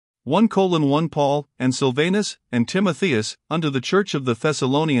1:1 Paul, and Silvanus, and Timotheus, unto the church of the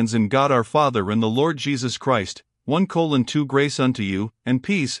Thessalonians in God our Father and the Lord Jesus Christ. 1:2 Grace unto you, and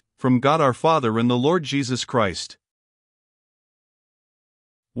peace, from God our Father and the Lord Jesus Christ.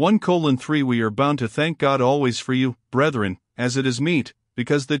 1:3 We are bound to thank God always for you, brethren, as it is meet,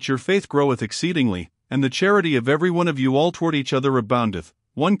 because that your faith groweth exceedingly, and the charity of every one of you all toward each other aboundeth.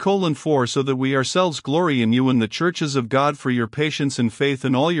 1:4 So that we ourselves glory in you in the churches of God for your patience and faith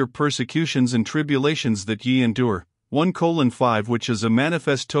in all your persecutions and tribulations that ye endure. 1:5 Which is a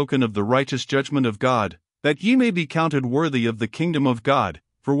manifest token of the righteous judgment of God, that ye may be counted worthy of the kingdom of God,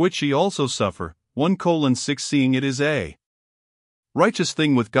 for which ye also suffer. 1:6 Seeing it is a righteous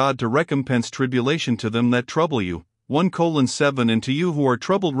thing with God to recompense tribulation to them that trouble you. 1:7 And to you who are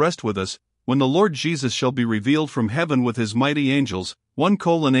troubled rest with us, when the Lord Jesus shall be revealed from heaven with his mighty angels.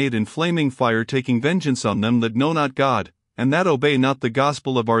 1:8 In flaming fire taking vengeance on them that know not God, and that obey not the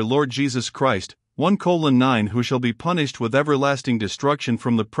gospel of our Lord Jesus Christ. 1:9 Who shall be punished with everlasting destruction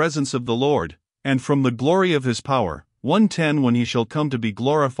from the presence of the Lord, and from the glory of his power. 1:10 When he shall come to be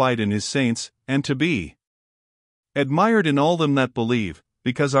glorified in his saints, and to be admired in all them that believe,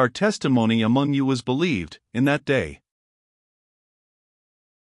 because our testimony among you was believed, in that day.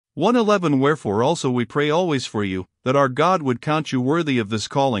 1:11 Wherefore also we pray always for you, that our God would count you worthy of this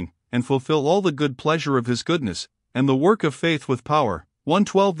calling, and fulfill all the good pleasure of his goodness, and the work of faith with power.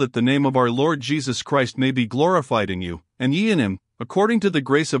 1:12 That the name of our Lord Jesus Christ may be glorified in you, and ye in him, according to the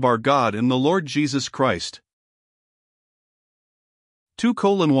grace of our God and the Lord Jesus Christ.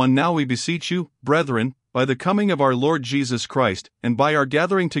 2:1 Now we beseech you, brethren, by the coming of our Lord Jesus Christ, and by our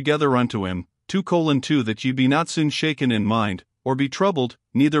gathering together unto him, 2:2 That ye be not soon shaken in mind, or be troubled,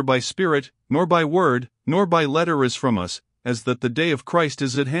 neither by spirit, nor by word, nor by letter as from us, as that the day of Christ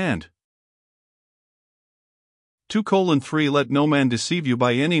is at hand. 2:3 Let no man deceive you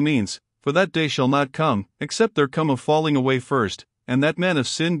by any means, for that day shall not come, except there come a falling away first, and that man of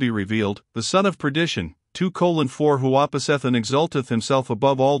sin be revealed, the son of perdition. 2:4 Who opposeth and exalteth himself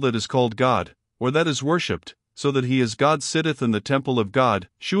above all that is called God, or that is worshipped, so that he as God sitteth in the temple of God,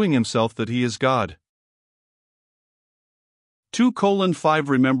 shewing himself that he is God. 2:5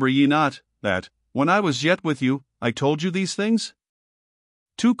 Remember ye not, that, when I was yet with you, I told you these things?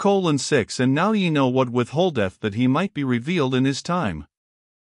 2:6 And now ye know what withholdeth that he might be revealed in his time.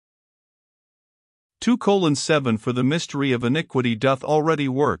 2:7 For the mystery of iniquity doth already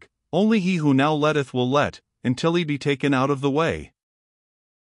work, only he who now letteth will let, until he be taken out of the way.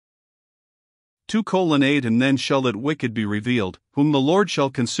 2:8 And then shall that wicked be revealed, whom the Lord shall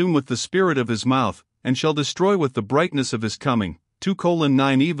consume with the spirit of his mouth, and shall destroy with the brightness of his coming.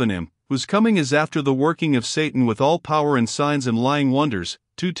 2:9 Even him, whose coming is after the working of Satan with all power and signs and lying wonders.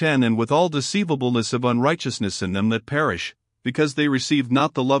 2:10 And with all deceivableness of unrighteousness in them that perish, because they received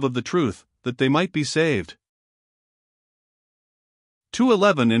not the love of the truth, that they might be saved.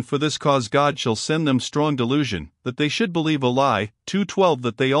 2:11 And for this cause God shall send them strong delusion, that they should believe a lie. 2:12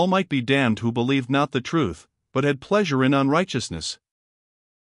 That they all might be damned who believed not the truth, but had pleasure in unrighteousness.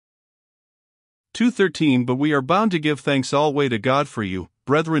 2:13 But we are bound to give thanks alway to God for you,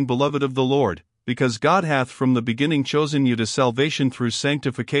 brethren beloved of the Lord, because God hath from the beginning chosen you to salvation through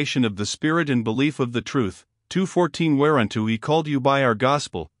sanctification of the Spirit and belief of the truth. 2:14 Whereunto he called you by our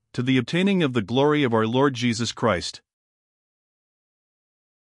gospel, to the obtaining of the glory of our Lord Jesus Christ.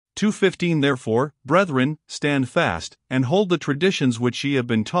 2:15 Therefore, brethren, stand fast, and hold the traditions which ye have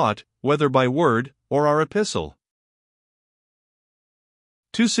been taught, whether by word, or our epistle.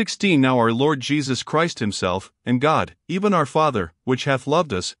 2:16 Now our Lord Jesus Christ himself, and God, even our Father, which hath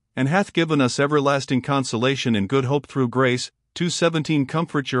loved us, and hath given us everlasting consolation and good hope through grace. 2:17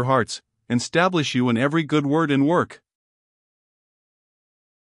 Comfort your hearts, and stablish you in every good word and work.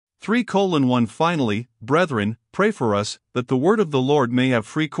 3:1 Finally, brethren, pray for us, that the word of the Lord may have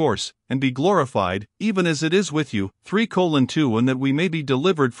free course, and be glorified, even as it is with you. 3:2 And that we may be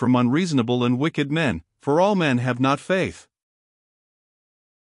delivered from unreasonable and wicked men, for all men have not faith.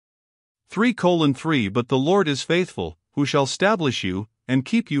 3:3 But the Lord is faithful, who shall stablish you, and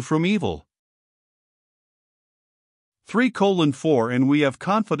keep you from evil. 3:4 And we have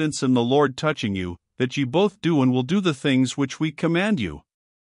confidence in the Lord touching you, that ye both do and will do the things which we command you.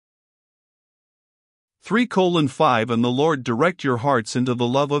 3:5 And the Lord direct your hearts into the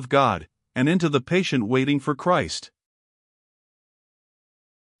love of God, and into the patient waiting for Christ.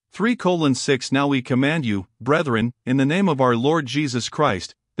 3:6 Now we command you, brethren, in the name of our Lord Jesus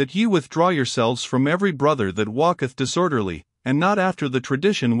Christ, that ye withdraw yourselves from every brother that walketh disorderly, and not after the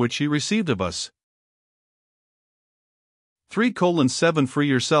tradition which ye received of us. 3:7 For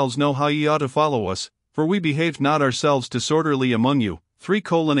yourselves know how ye ought to follow us, for we behaved not ourselves disorderly among you,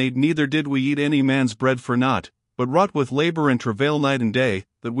 3:8 Neither did we eat any man's bread for naught, but wrought with labor and travail night and day,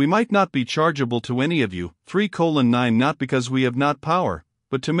 that we might not be chargeable to any of you. 3:9 Not because we have not power,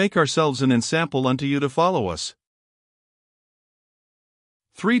 but to make ourselves an ensample unto you to follow us.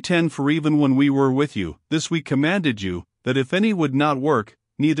 3:10 For even when we were with you, this we commanded you, that if any would not work,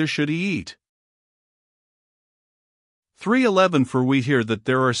 neither should he eat. 3:11 For we hear that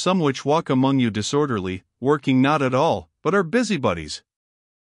there are some which walk among you disorderly, working not at all, but are busybodies.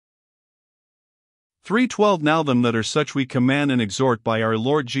 3:12 Now them that are such we command and exhort by our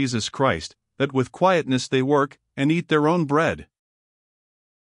Lord Jesus Christ, that with quietness they work, and eat their own bread.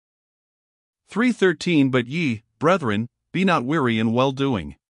 3:13 But ye, brethren, be not weary in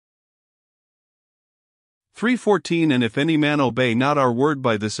well-doing. 3:14 And if any man obey not our word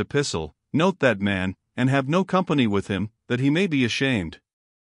by this epistle, note that man, and have no company with him, that he may be ashamed.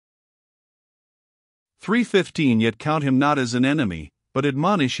 3:15 Yet count him not as an enemy, but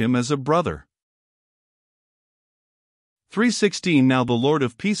admonish him as a brother. 3:16 Now the Lord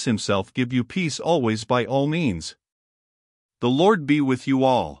of peace himself give you peace always by all means. The Lord be with you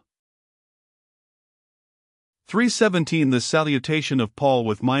all. 3:17 The salutation of Paul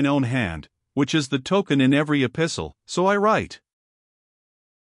with mine own hand, which is the token in every epistle, so I write.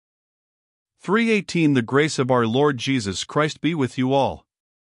 3:18 The grace of our Lord Jesus Christ be with you all.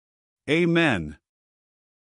 Amen.